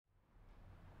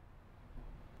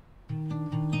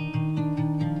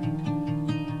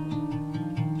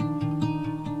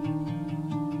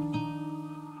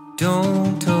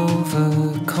Don't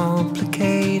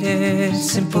overcomplicate it.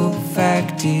 Simple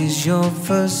fact is you're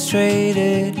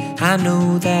frustrated. I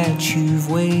know that you've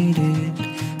waited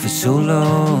for so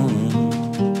long.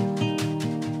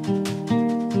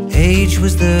 Age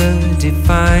was the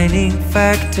defining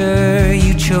factor.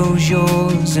 You chose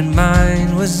yours and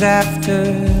mine was after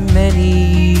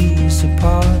many years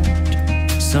apart.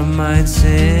 Some might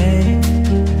say,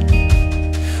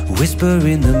 whisper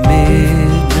in the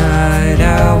midnight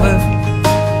hour,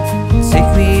 take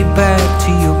me back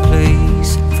to your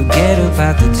place. Forget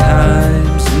about the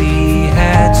times we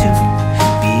had to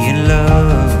be in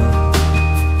love.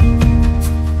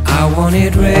 I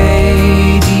wanted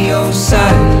radio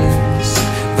silence,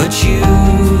 but you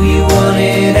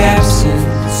wanted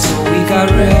absence. So we got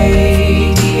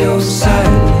radio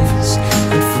silence,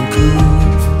 but for good.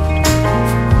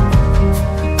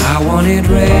 I wanted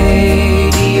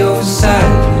radio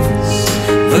silence,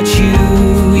 but you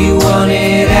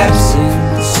wanted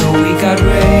absence. So we got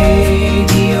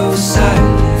radio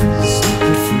silence,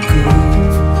 but for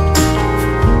good.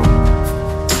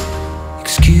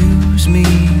 Excuse me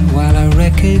while I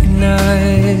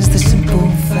recognize the simple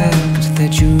fact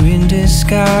that you're in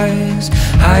disguise,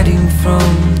 hiding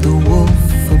from the wolf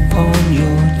upon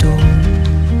your door.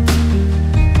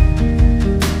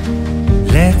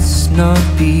 Let's not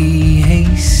be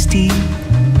hasty,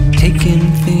 taking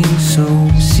things so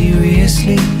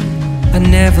seriously. I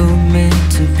never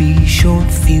meant to be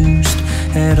short-fused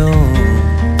at all.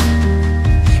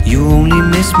 You only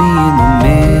miss me in the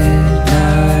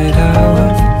midnight hour,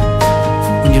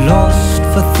 when you're lost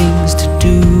for things to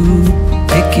do,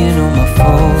 picking on my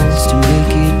faults to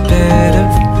make it better,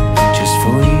 just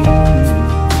for you.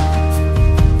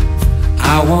 I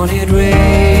wanted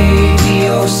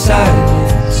radio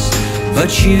silence, but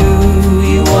you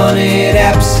wanted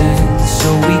absence. So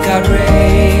we got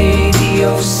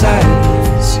radio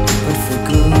silence, but for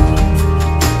good.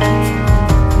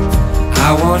 I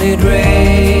wanted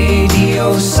radio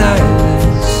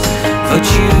silence, but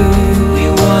you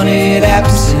wanted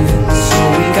absence. So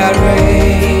we got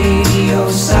radio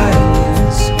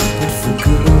silence, but for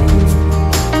good.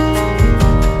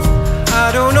 I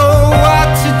don't know what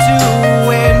to do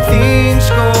when things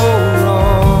go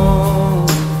wrong.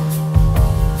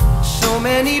 So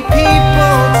many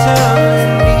people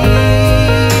telling me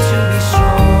to be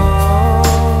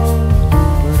strong,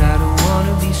 but I don't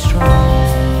wanna be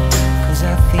strong, 'cause I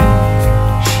think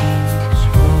she's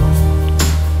wrong.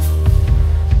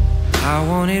 I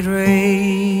wanted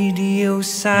radio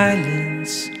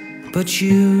silence, but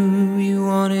you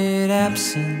wanted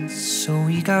absence. So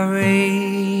we got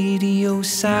radio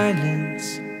silence,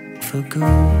 for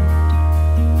good.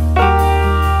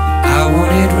 I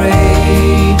wanted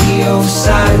radio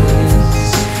silence,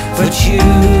 but you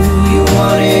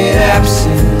wanted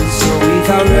absence. So we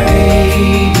got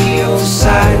radio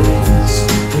silence,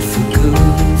 but for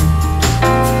good.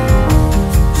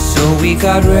 So we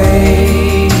got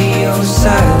radio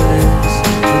silence,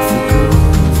 but for good.